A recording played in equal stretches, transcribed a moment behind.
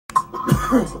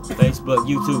Facebook,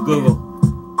 YouTube, Google.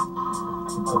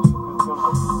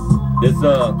 This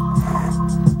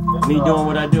me doing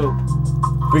what I do.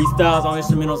 Freestyles on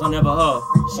instrumentals I never heard.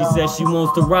 She says she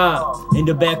wants to ride in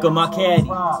the back of my caddy.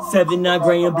 7-9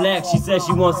 gray and black. She says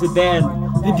she wants it badly.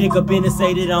 The dick up in and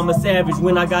say that I'm a savage.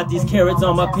 When I got these carrots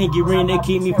on my pinky ring, they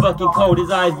keep me fucking cold as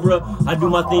ice, bruh. I do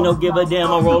my thing, don't give a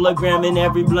damn. I roll a gram in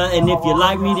every blunt, and if you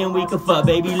like me, then we can fuck,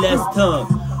 baby. Less tongue.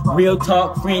 Real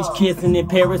talk, French kissing in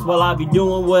Paris while I be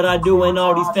doing what I do, and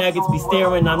all these faggots be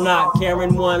staring. I'm not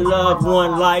caring. One love,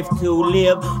 one life to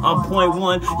live. I'm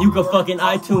 .1. You can fucking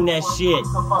iTunes that shit.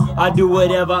 I do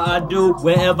whatever I do,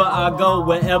 wherever I go,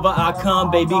 wherever I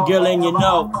come, baby girl, and you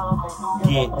know.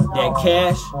 Get that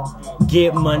cash,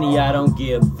 get money, I don't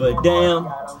give a damn.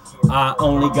 I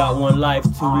only got one life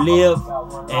to live,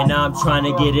 and I'm trying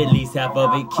to get at least half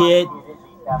of it, kid.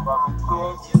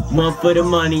 1 for the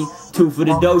money, 2 for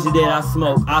the doja that I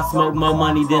smoke. I smoke more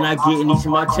money than I get in each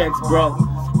of my checks, bro.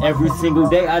 Every single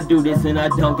day I do this and I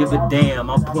don't give a damn.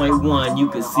 I'm .1, you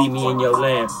can see me in your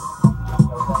lamp.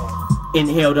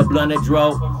 Inhale the blunt of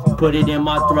dro, put it in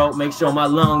my throat, make sure my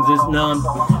lungs is numb.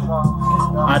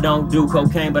 I don't do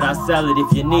cocaine, but I sell it.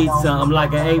 If you need something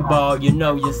like an 8-ball, you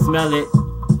know you smell it.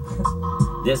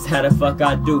 This how the fuck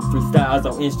I do. Freestyles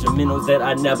on instrumentals that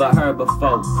I never heard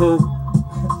before. Cool.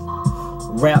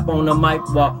 Rap on the mic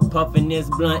while puffing this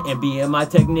blunt and being my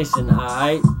technician,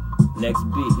 alright? Next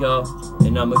beat, y'all,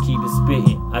 and I'ma keep it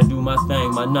spitting. I do my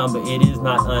thing, my number, it is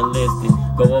not unlisted.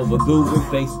 Go over Google,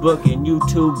 Facebook, and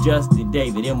YouTube, Justin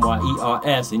David,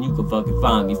 MYERS, and you can fucking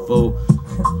find me, fool.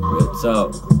 Real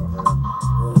talk.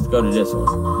 Let's go to this one.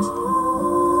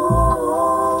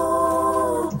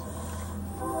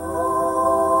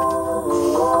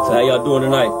 So how y'all doing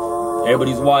tonight?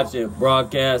 Everybody's watching,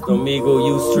 broadcast on Migo,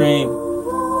 Ustream.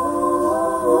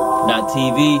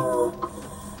 .tv.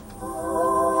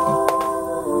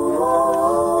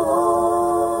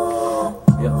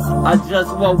 Yeah. I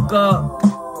just woke up.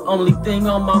 Only thing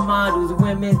on my mind was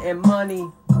women and money.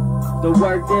 The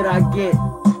work that I get.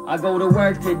 I go to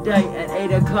work today at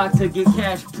 8 o'clock to get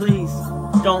cash, please.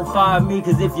 Don't fire me,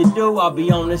 cause if you do, I'll be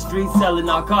on the street selling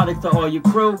narcotics to all your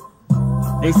crew.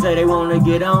 They say they wanna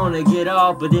get on and get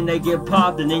off, but then they get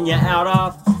popped and then you're out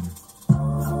off.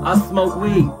 I smoke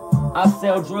weed. I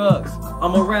sell drugs.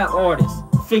 I'm a rap artist.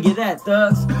 Figure that,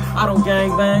 thugs. I don't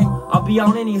gangbang. I'll be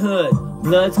on any hood.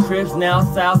 Bloods, Crips, now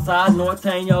Southside,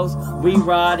 Norteños. We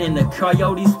ride in the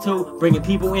Coyotes too, bringing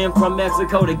people in from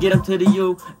Mexico to get them to the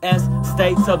U.S.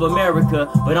 States of America.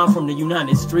 But I'm from the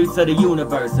United Streets of the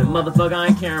universe, and motherfucker, I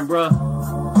ain't caring, bruh.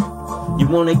 You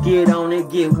wanna get on it,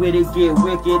 get with it, get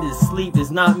wicked. Is sleep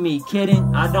is not me,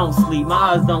 kidding. I don't sleep, my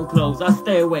eyes don't close. I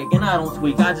stay awake and I don't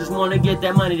tweak. I just wanna get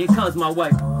that money that comes my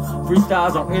way.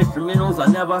 Freestyles on instrumentals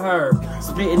I never heard.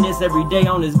 Spitting this every day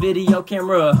on this video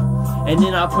camera. And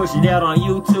then I push it out on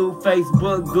YouTube,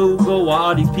 Facebook, Google. While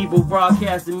all these people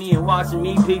broadcasting me and watching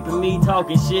me, peeping me,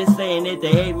 talking shit, saying that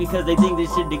they hate me because they think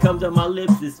this shit that comes up my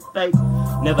lips is fake.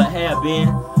 Never have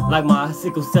been. Like my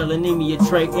sickle cell anemia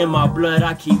trait in my blood,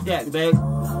 I keep that, babe.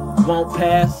 Won't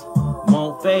pass,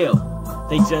 won't fail.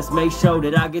 They just make sure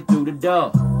that I get through the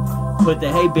door. Put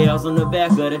the hay bales on the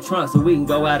back of the trunk so we can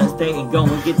go out of state and go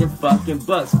and get them fucking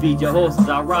bucks. Feed your horses,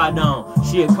 I ride on.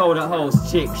 She a colder host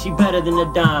chick, she better than a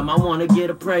dime. I wanna get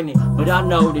her pregnant, but I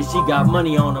know that she got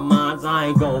money on her mind. So I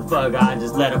ain't gon' fuck her, I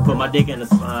just let her put my dick in her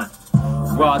spine.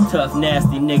 Raw, tough,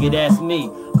 nasty nigga, that's me.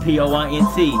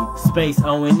 P-O-I-N-T, space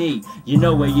O-N-E. You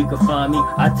know where you can find me.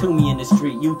 I tune me in the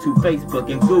street, YouTube, Facebook,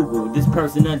 and Google. This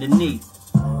person underneath,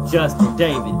 Justin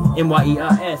David,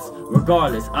 M-Y-E-R-S.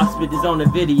 Regardless, I spit this on the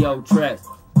video tracks.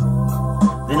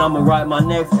 Then I'ma write my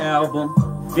next album,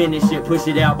 finish it, push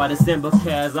it out by December,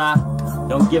 cause I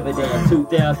don't give a damn.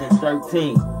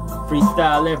 2013.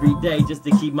 Freestyle every day just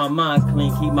to keep my mind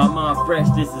clean, keep my mind fresh.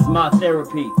 This is my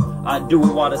therapy. I do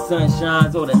it while the sun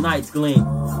shines or the nights gleam.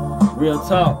 Real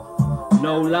talk,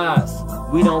 no lies.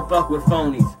 We don't fuck with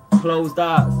phonies. Closed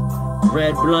eyes,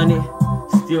 red blunted,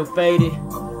 still faded.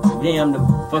 Damn, the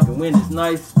fucking wind is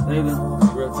nice, baby.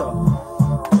 Real talk.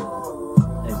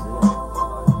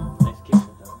 Thanks, kid.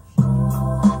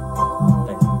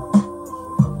 Thanks.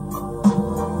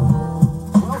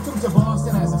 Welcome to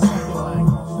Boston as a second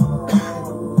language.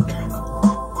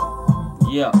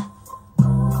 Yeah.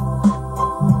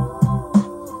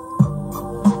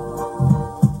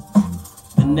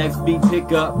 Next beat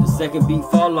pick up, the second beat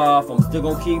fall off. I'm still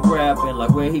gonna keep rapping,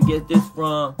 like where he get this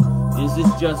from. This is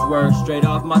just words straight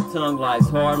off my tongue. Life's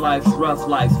hard, life's rough,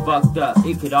 life's fucked up.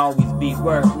 It could always be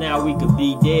worse, now we could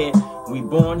be dead. We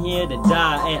born here to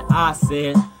die, and I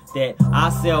said that I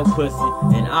sell pussy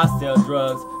and I sell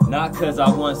drugs. Not cause I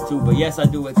want to, but yes I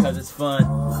do it cause it's fun.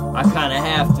 I kinda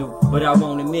have to, but I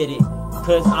won't admit it,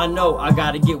 cause I know I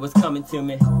gotta get what's coming to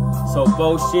me. So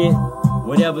bullshit,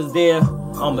 whatever's there,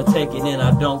 I'ma take it and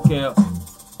I don't care.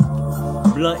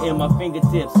 Blunt in my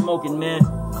fingertips, smoking man,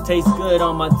 tastes good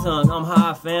on my tongue, I'm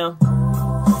high fam.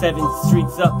 7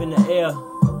 streets up in the air,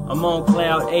 I'm on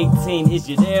cloud 18, is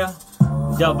you there?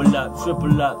 Double up,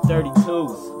 triple up,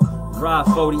 32s, ride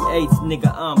 48s,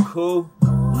 nigga I'm cool.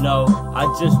 No, I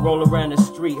just roll around the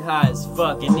street high as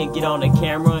fuck and then get on the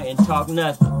camera and talk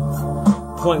nothing.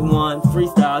 Point one,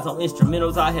 freestyles on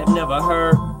instrumentals I have never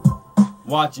heard.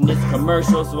 Watching this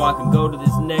commercial so I can go to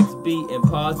this next beat and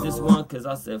pause this one cause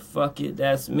I said fuck it,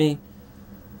 that's me.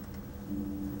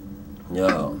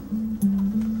 Yo.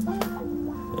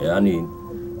 Yeah,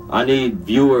 I need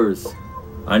viewers.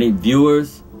 I need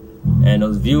viewers, and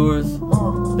those viewers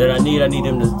that I need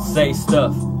them to say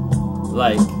stuff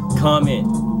like comment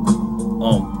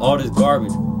on all this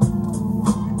garbage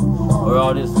or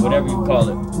all this whatever you call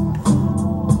it.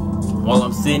 While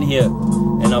I'm sitting here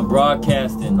and I'm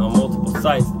broadcasting on multiple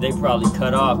sites that they probably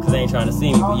cut off because they ain't trying to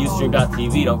see me, but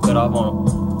Ustream.tv don't cut off on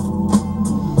them.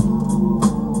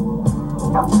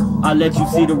 I let you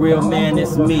see the real man,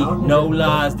 it's me. No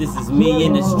lies, this is me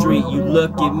in the street. You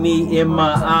look at me in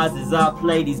my eyes as I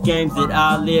play these games that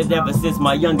I lived ever since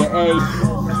my younger age.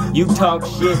 You talk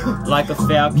shit like a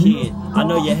foul kid. I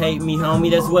know you hate me, homie,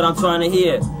 that's what I'm trying to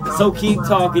hear. So keep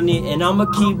talking it, and I'ma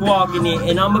keep walking it,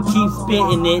 and I'ma keep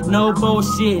spitting it, no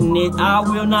bullshitting it. I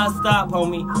will not stop,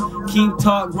 homie. Keep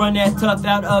talk, run that tough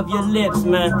out of your lips,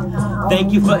 man.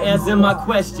 Thank you for answering my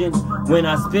question. When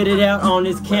I spit it out on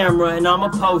this camera, and I'ma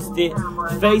post it.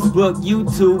 Facebook,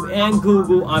 YouTube, and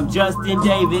Google. I'm Justin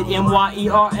David,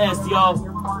 MYERS, y'all.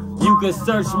 You can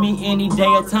search me any day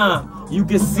or time. You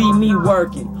can see me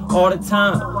working all the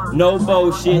time. No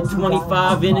bullshit,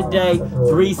 25 in a day,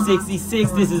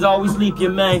 366, this is always leap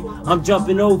your man. I'm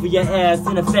jumping over your ass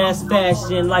in a fast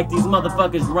fashion like these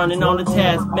motherfuckers running on the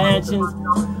task mansions.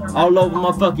 All over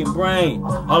my fucking brain,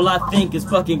 all I think is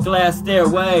fucking glass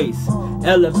stairways,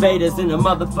 elevators in the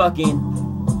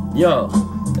motherfucking, yo.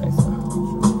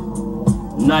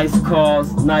 Nice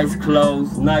cars, nice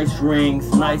clothes, nice rings,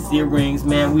 nice earrings,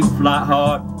 man, we fly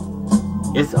hard.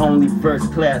 It's only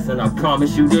first class, and I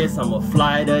promise you this, I'm a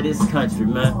flyer to this country,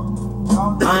 man.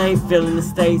 I ain't feeling the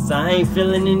States, I ain't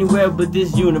feeling anywhere but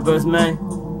this universe, man.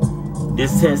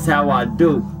 This is how I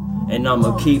do, and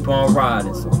I'ma keep on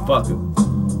riding, so fuck it.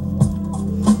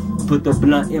 Put the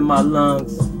blunt in my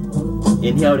lungs,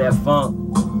 inhale that funk.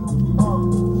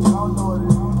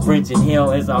 French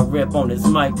inhale as I rip on this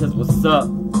mic, cause what's up?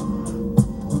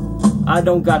 I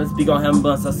don't gotta speak on how many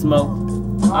blunts I smoke.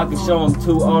 I can show them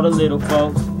to all the little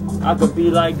folks. I could be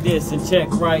like this and check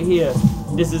right here.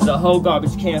 This is a whole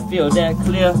garbage can, feel that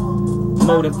clear?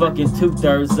 More than fucking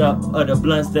 2/3 up of the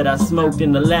blunts that I smoked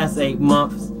in the last 8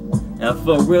 months. And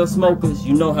for real smokers,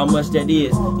 you know how much that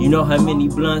is. You know how many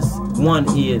blunts one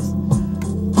is.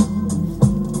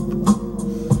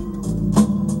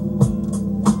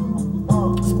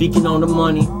 Speaking on the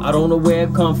money, I don't know where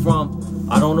it come from.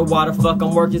 I don't know why the fuck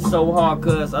I'm working so hard,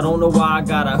 cause I don't know why I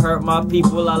gotta hurt my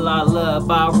people I love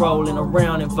by rolling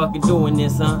around and fucking doing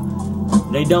this, huh?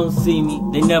 They don't see me,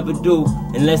 they never do,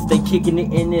 unless they kicking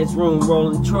it in this room,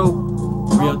 rolling true.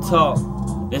 Real talk,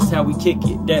 that's how we kick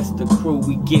it, that's the crew.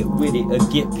 We get with it, or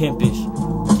get pimpish,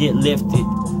 get lifted.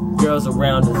 Girls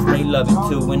around us, they love it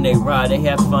too. When they ride, they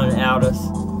have fun out us.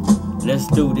 Let's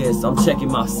do this. I'm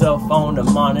checking my cell phone, the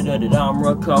monitor that I'm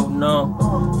recording on.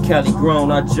 Cali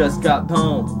grown, I just got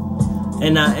home,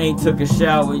 and I ain't took a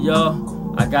shower, y'all.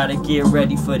 I gotta get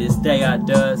ready for this day I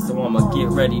does, so I'ma get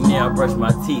ready now. Brush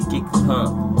my teeth, get the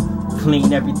pump,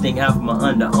 clean everything out of my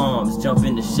underarms. Jump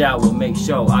in the shower, make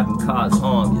sure I can cause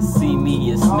harm. You see me,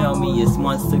 you smell me, it's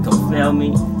months to compel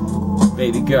me.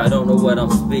 Baby girl, I don't know what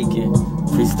I'm speaking.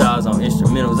 Freestyles on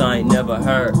instrumentals I ain't never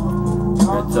heard.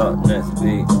 Real talk, next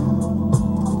beat.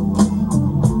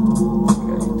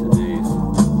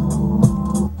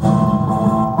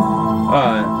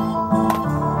 Alright.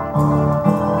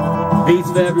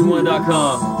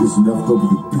 BeatsForEveryone.com.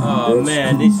 Oh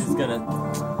man, this is gonna.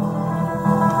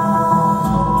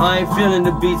 I ain't feeling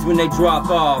the beats when they drop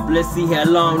off. Let's see how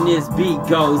long this beat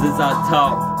goes as I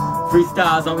talk.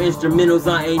 Freestyles on instrumentals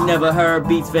I ain't never heard.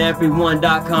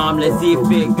 BeatsForEveryone.com. Let's see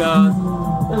if it goes.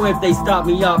 Or if they stop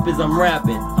me up as I'm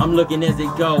rapping. I'm looking as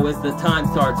it go as the time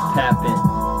starts tapping,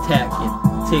 tacking,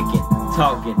 ticking,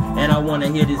 talking, and I wanna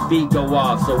hear this beat go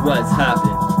off, so what's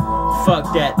happening?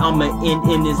 Fuck that, I'ma end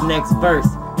in this next verse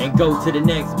and go to the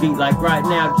next beat like right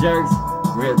now, jerks.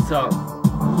 Real talk,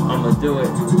 I'ma do it. I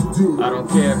don't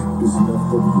care. It's an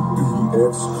FWB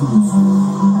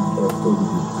exclusive.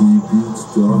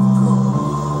 FWBbeats.com.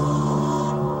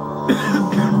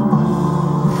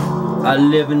 I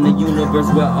live in the universe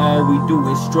where all we do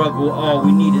is struggle. All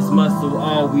we need is muscle.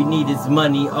 All we need is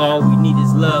money. All we need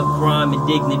is love, crime, and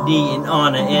dignity, and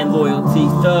honor, and loyalty.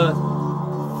 Thugs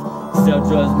sell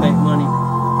drugs, make money.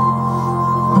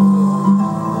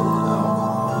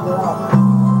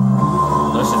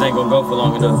 No, shit ain't gonna go for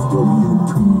long enough.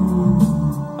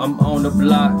 I'm on the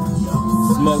block.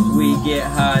 Smoke weed, get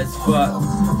high as fuck.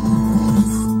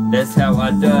 That's how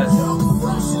I does.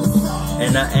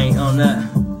 And I ain't on that.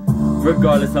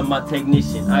 Regardless of my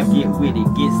technician, I get with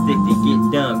it, get sticky,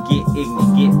 get dumb, get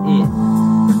ignorant, get it.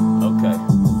 Okay.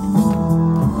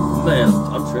 Man,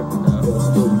 I'm tripping now.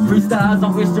 Freestyles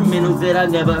on instrumentals that I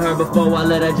never heard before. I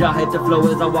let a jaw hit the flow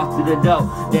as I walk through the door.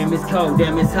 Damn, it's cold,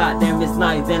 damn, it's hot, damn, it's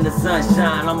nice, and the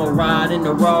sunshine. I'ma ride in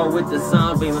the road with the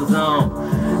sun beamers on.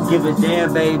 Give a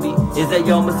damn, baby, is that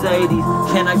your Mercedes?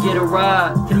 Can I get a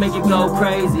ride? Can I make it go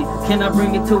crazy? Can I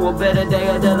bring it to a better day,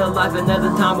 another life,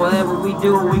 another time? Whatever we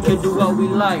do, we can do what we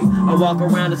like. I walk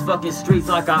around this fucking streets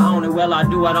like I own it. Well, I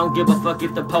do, I don't give a fuck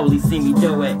if the police see me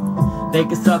do it. They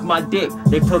can suck my dick,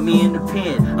 they put me in the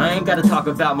pen. I ain't gotta talk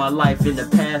about my life in the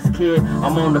past, kid.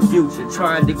 I'm on the future,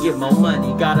 trying to get more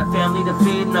money. Got a family to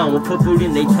feed, no one put food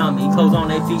in their tummy. Clothes on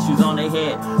their feet, shoes on their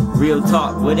head. Real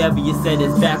talk, whatever you said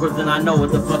is backwards, and I know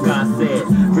what the fuck I said.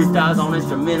 Freestyles on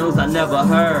instrumentals I never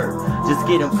heard. Just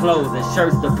get them clothes and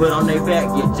shirts to put on their back.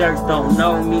 You jerks don't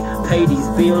know me. Pay these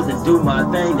bills and do my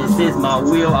thing. This is my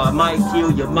will. I might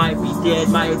kill, you might be dead,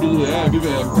 might be added,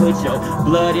 and put your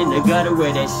blood in the gutter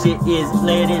where that shit is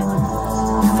bled in.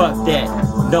 Fuck that.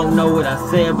 Don't know what I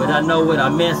said, but I know what I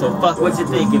meant. So fuck what you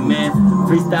thinking, man.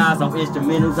 Freestyles on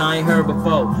instrumentals I ain't heard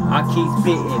before. I keep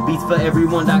spitting beats for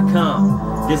everyone.com.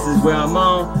 This is where I'm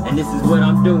on, and this is what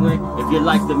I'm doing. If you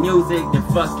like the music, then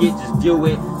fuck it, just view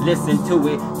it, listen to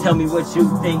it. Tell me what you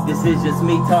think, this is just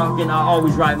me talking. I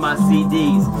always write my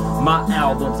CDs, my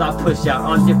albums, I push out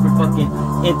on different fucking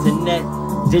internet,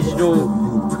 digital,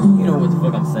 you know what the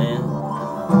fuck I'm saying.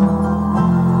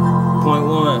 Point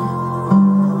one.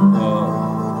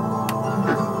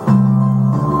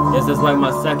 Yes, it's like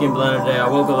my second blunt today. I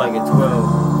woke up like at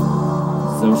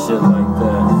 12. Some shit like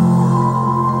that.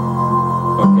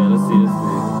 Okay, let's see this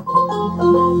thing.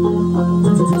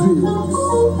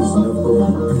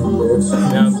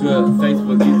 Now I'm good.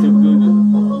 Facebook, YouTube, Google.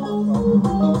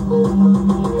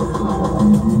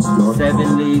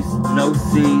 7 leaves, no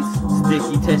seeds.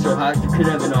 Sticky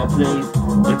tetrahydrocannabinol, please.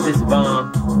 If it's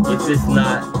bomb, if it's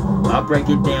not, I'll break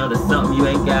it down to something you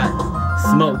ain't got.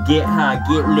 Smoke, get high,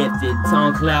 get lifted.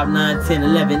 Tone cloud 9, 10,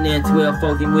 11, and 12,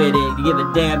 fucking with it. Give a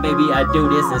damn, baby, I do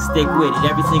this and stick with it.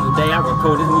 Every single day I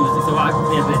record this music so I can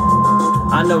pimp it.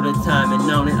 I know the timing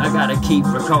on it, I gotta keep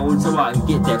recording so I can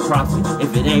get that profit.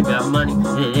 If it ain't about money,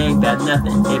 then it ain't about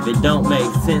nothing. If it don't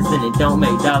make sense, then it don't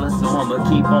make dollars. So I'ma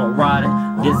keep on riding,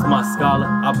 this is my scholar.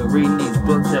 I've been reading these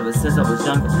books ever since I was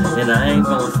younger, and I ain't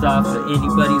gonna stop for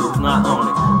anybody who's not on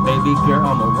it. Baby girl,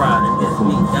 I'ma ride it, it's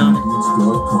me down it.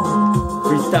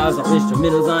 Freestyles on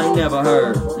instrumentals I ain't never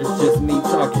heard. It's just me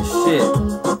talking shit.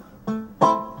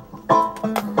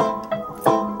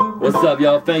 What's up,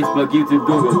 y'all? Facebook, YouTube,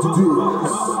 Google.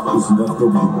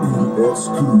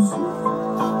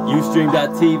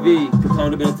 Ustream.tv,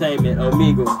 Component Entertainment,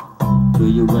 Omegle. Do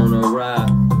you wanna ride?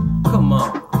 Come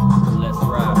on, let's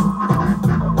ride.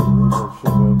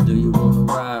 Do you wanna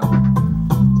ride?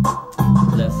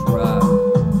 Let's ride.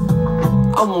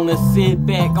 I wanna sit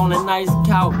back on a nice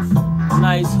couch.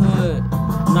 Nice hood,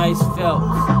 nice felt,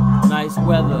 nice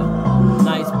weather,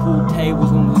 nice pool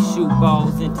tables when we shoot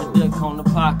balls into the corner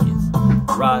pockets.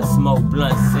 Ride, smoke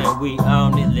blunts, and we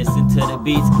own it. Listen to the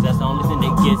beats, cause that's the only thing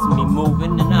that gets me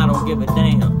moving, and I don't give a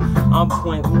damn. I'm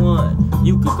point one.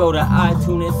 You could go to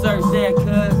iTunes and search that,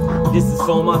 cuz this is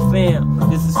for my fam,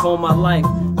 this is for my life.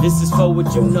 This is for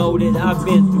what you know that I've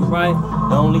been through, right?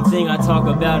 The only thing I talk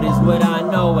about is what I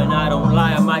know, and I don't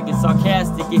lie. I might get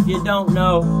sarcastic if you don't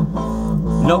know.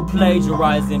 No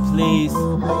plagiarizing, please.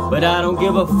 But I don't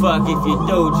give a fuck if you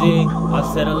do, G. I've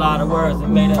said a lot of words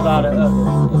and made a lot of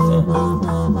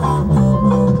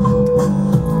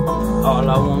all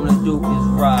I wanna do is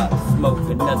ride, smoke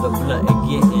another blunt and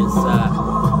get inside.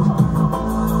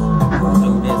 Do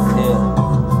this here.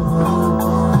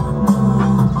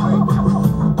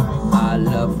 I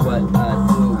love what I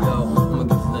do, yo. I'ma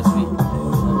get some next week.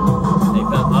 Hey,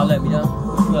 fam, I'll let me know.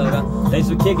 Thanks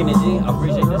for kicking it, G. I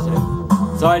appreciate that shit.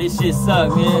 Sorry this shit suck,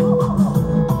 man.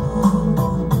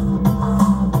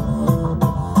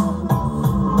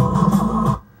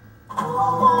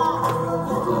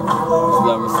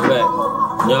 Love, respect.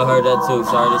 heard that too.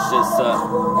 Sorry, this shit sucked.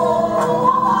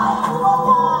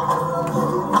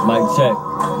 Mic check.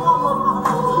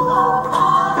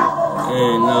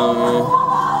 And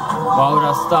why would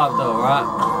I stop though, right?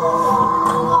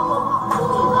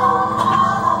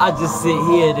 I just sit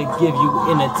here to give you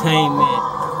entertainment.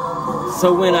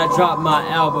 So when I drop my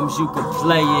albums, you can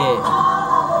play it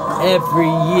every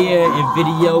year in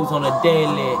videos on a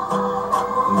daily.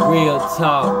 Real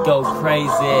talk, go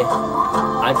crazy.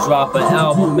 I drop an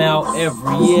album out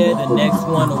every year. The next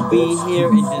one will be here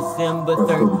in December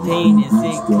 13. Is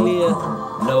it clear?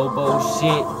 No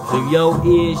bullshit. Through your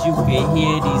ears, you can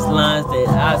hear these lines that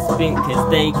I spit, cause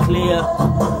they clear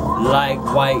like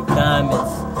white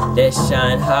diamonds that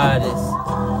shine hardest.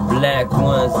 Black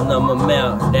ones numb them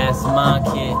out, that's my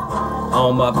kid.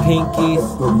 On my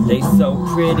pinkies, they so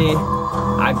pretty.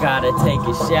 I gotta take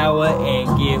a shower and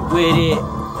get with it.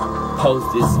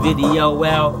 Post this video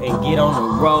out and get on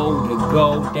the road to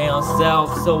go down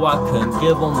south so I can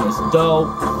give them this dope.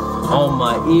 On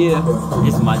my ear,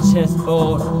 it's my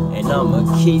chessboard, and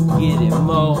I'ma keep getting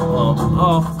more. I'm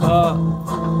off guard.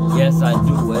 Yes, I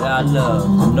do what I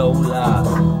love, no lies.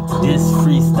 This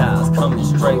freestyle's coming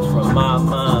straight from my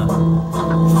mind.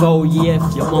 So yeah,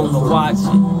 if you wanna watch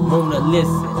it, wanna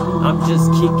listen, I'm just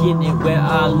kicking it where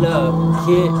I love,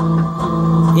 kid.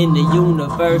 In the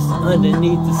universe,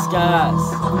 underneath the skies.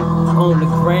 On the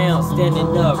ground,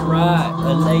 standing upright,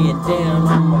 or laying down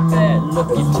on my bed,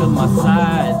 looking to my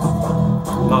sides.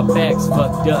 My back's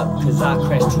fucked up, cause I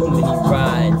crashed too many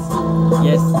rides.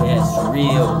 Yes, that's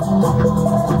real.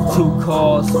 2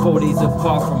 cars, 4 days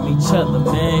apart from each other,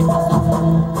 man.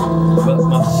 Fuck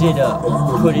my shit up,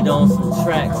 put it on some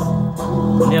tracks.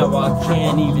 Now I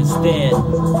can't even stand,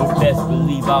 but best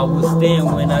believe I will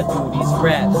stand when I do these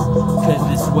raps.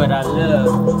 Cause it's what I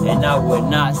love, and I would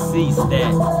not cease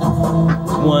that.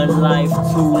 One life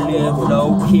to live,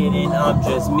 no kidding. I'm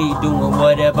just me doing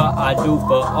whatever I do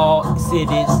for all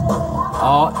cities,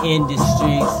 all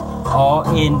industries, all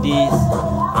indies.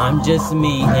 I'm just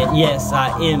me, and yes, I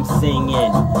am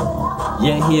singing.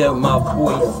 You hear my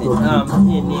voice, and I'm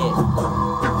in it.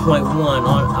 .1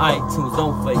 on iTunes,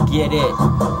 don't forget it.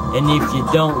 And if you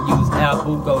don't use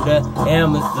Apple, go to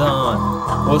Amazon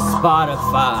or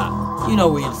Spotify. You know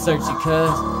where to search it,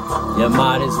 cuz you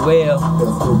might as well.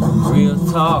 Real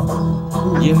talk,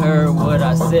 you heard what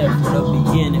I said from the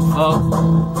beginning, folks.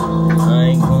 I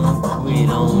ain't gonna quit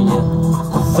on you.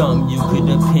 Something you could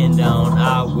depend on,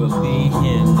 I will be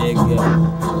him, nigga.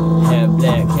 Half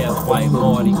black, half white,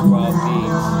 Mardi Gras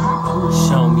beats.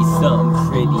 Show me something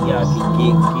pretty, I can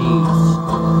get geeks.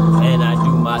 And I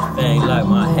do my thing like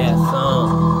my hat's on.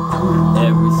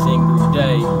 Every single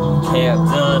day, cap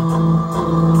done.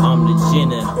 I'm the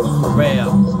general.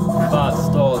 5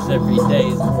 stars every day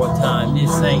is wartime.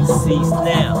 This ain't ceased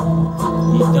now.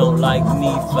 You don't like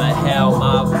me for how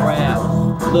my rap.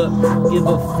 Look, give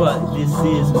a fuck, this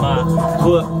is my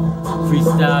book.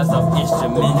 Freestyles, I'm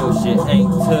instrumental, shit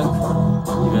ain't took.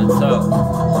 You gotta talk.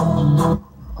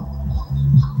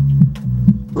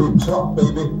 Big chop,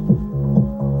 baby.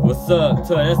 What's up,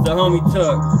 Tuck? That's the homie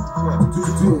Tuck.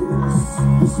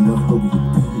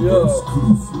 Yo.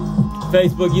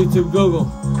 Facebook, YouTube, Google.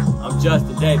 I'm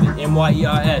Justin David,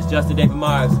 MYERS, Justin David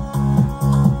Myers. You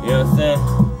know what I'm saying?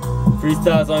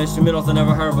 Freestyles on instrumentals I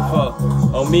never heard before.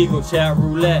 Omegle, chat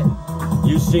roulette.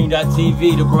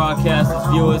 Ustream.tv, the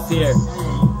broadcasters, viewers here.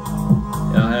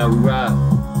 Y'all how we ride.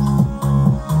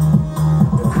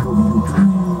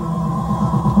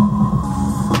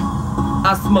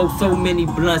 I smoke so many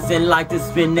blunts and like to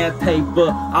spin that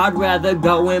paper. I'd rather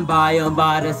go and buy them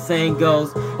by the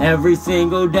singles. Every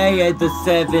single day at the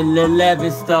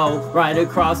 7-Eleven store, right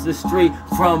across the street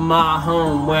from my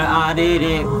home where I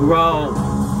didn't grow.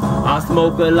 I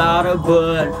smoke a lot of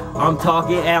bud, I'm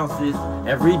talking ounces.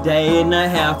 Every day and a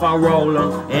half I roll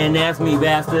them, and that's me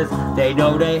bastards. They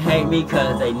know they hate me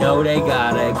cause they know they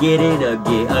gotta get it or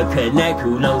get a connect.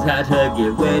 Who knows how to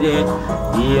get with it?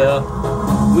 Yeah.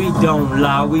 We don't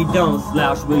lie, we don't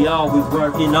slouch, we always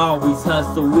working, always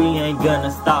hustle, we ain't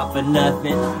gonna stop for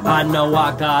nothing. I know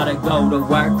I gotta go to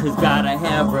work, cause gotta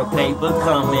have a paper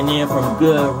coming in from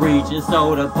good regions,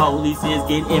 so the police is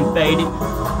getting invaded.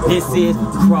 This is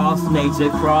cross nature,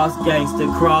 cross gangster,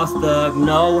 cross thug,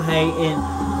 no hating,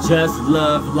 just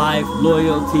love, life,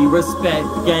 loyalty, respect,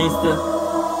 gangster.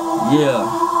 Yeah,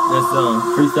 that's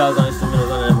freestyles on instrumentals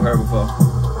I never heard before.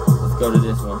 Let's go to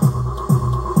this one.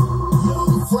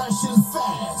 Fresh and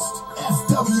fast.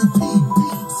 FWP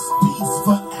Beats. Beats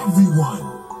for everyone.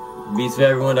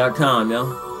 Beatsforeveryone.com, yo.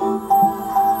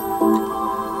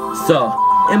 So,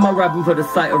 am I rapping for the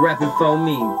site or rapping for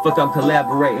me? Fuck, I'm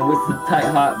collaborating with some tight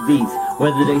hot beats.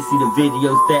 Whether they see the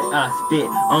videos that I spit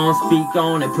on, speak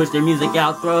on, and push their music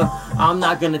out, throw, I'm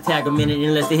not gonna tag them in it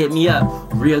unless they hit me up.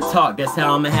 Real talk, that's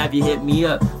how I'ma have you hit me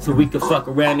up, so we can fuck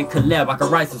around and collab. I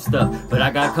can write some stuff, but I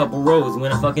got a couple roles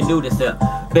when I fucking do this stuff.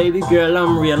 Baby girl,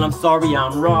 I'm real, I'm sorry,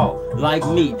 I'm raw, like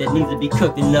meat that needs to be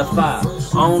cooked in the fire.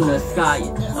 On the sky,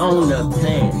 on the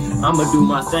pan, I'ma do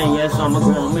my thing, yes, I'm a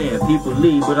grown man. People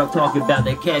leave, but I'm talking about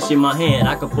that cash in my hand.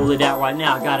 I can pull it out right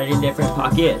now, I got it in different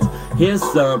pockets. Here's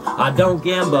some, I don't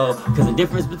gamble, cause the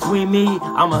difference between me,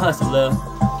 I'm a hustler.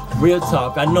 Real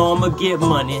talk, I know I'ma get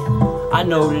money, I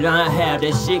know that I have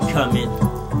that shit coming.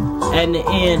 At the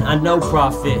end, I know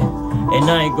profit, and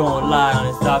I ain't gonna lie on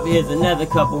it. Stop, here's another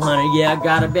couple hundred, yeah, I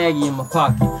got a baggie in my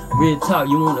pocket. Real talk,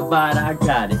 you wanna buy it, I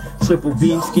got it. Triple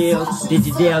beam scales,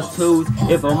 digital tools.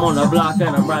 If I'm on the block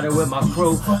and I'm riding with my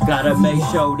crew, gotta make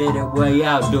sure that it way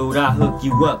out, dude. I hook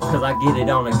you up, cause I get it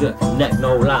on a good connect,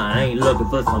 no lie. I ain't looking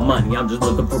for some money, I'm just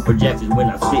looking for projections when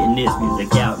I'm spitting this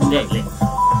music out daily.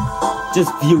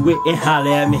 Just view it and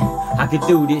holler at me. I could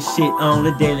do this shit on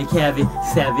the daily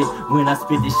savage when I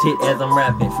spit this shit as I'm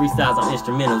rapping. Freestyles on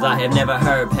instrumentals I have never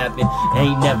heard happen.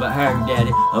 Ain't never heard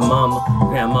daddy, a mama,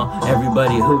 grandma,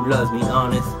 everybody who loves me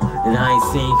honest. And I ain't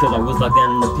seen cause I was locked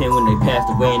down in the pen when they passed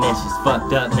away, and that shit's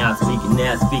fucked up. Now speaking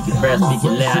fast,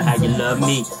 speaking loud, how you love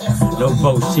me. No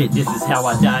bullshit, this is how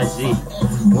I die, G.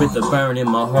 With a burn in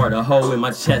my heart, a hole in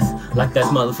my chest, like that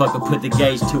motherfucker put the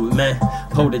gauge to it, man.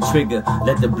 Pull the trigger,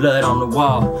 let the blood on the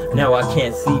wall. Now I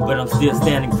can't see, but I'm still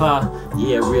standing far.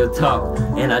 Yeah, real talk,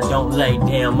 and I don't lay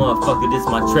down, motherfucker, this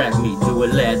my track meet. Do a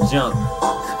lat jump,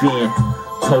 spin,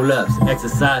 pull-ups,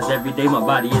 exercise every day, my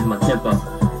body is my tempo.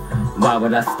 Why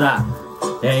would I stop?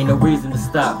 There ain't no reason to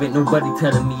stop, ain't nobody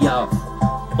telling me off.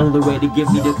 Only way to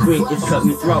get me to quit is cut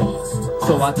me throat,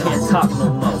 so I can't talk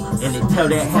no more. And until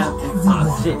that happens,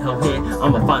 oh shit, I'm here,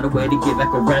 I'ma find a way to get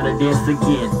back around and dance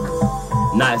again.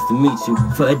 Nice to meet you,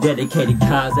 for a dedicated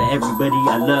cause of everybody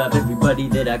I love, everybody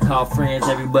that I call friends,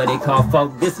 everybody call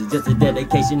folk. This is just a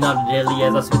dedication on the daily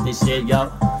as I spit this shit, y'all.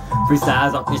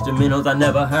 Freestyles on instrumentals I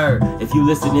never heard. If you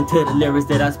listening to the lyrics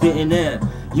that I spit in there,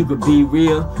 you could be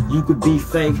real, you could be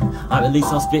fake. At least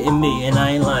I'm spitting me, and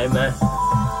I ain't lying, man.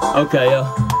 Okay, yo.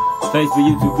 Facebook,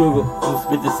 YouTube, Google. I'm gonna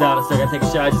spit this out. I gotta take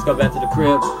a shot, just go back to the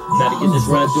crib. Gotta get this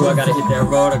run through, I gotta hit that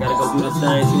road, I gotta go do the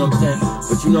things, you know what I'm saying?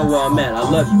 But you know where I'm at. I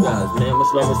love you guys, man.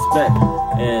 Much love, respect.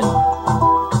 And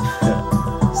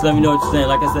just let me know what you're saying.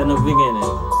 Like I said in the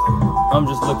beginning, I'm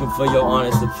just looking for your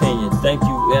honest opinion. Thank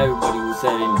you, everybody who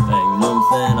said anything. You know what I'm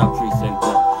saying? I appreciate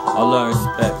that. I love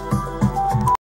respect.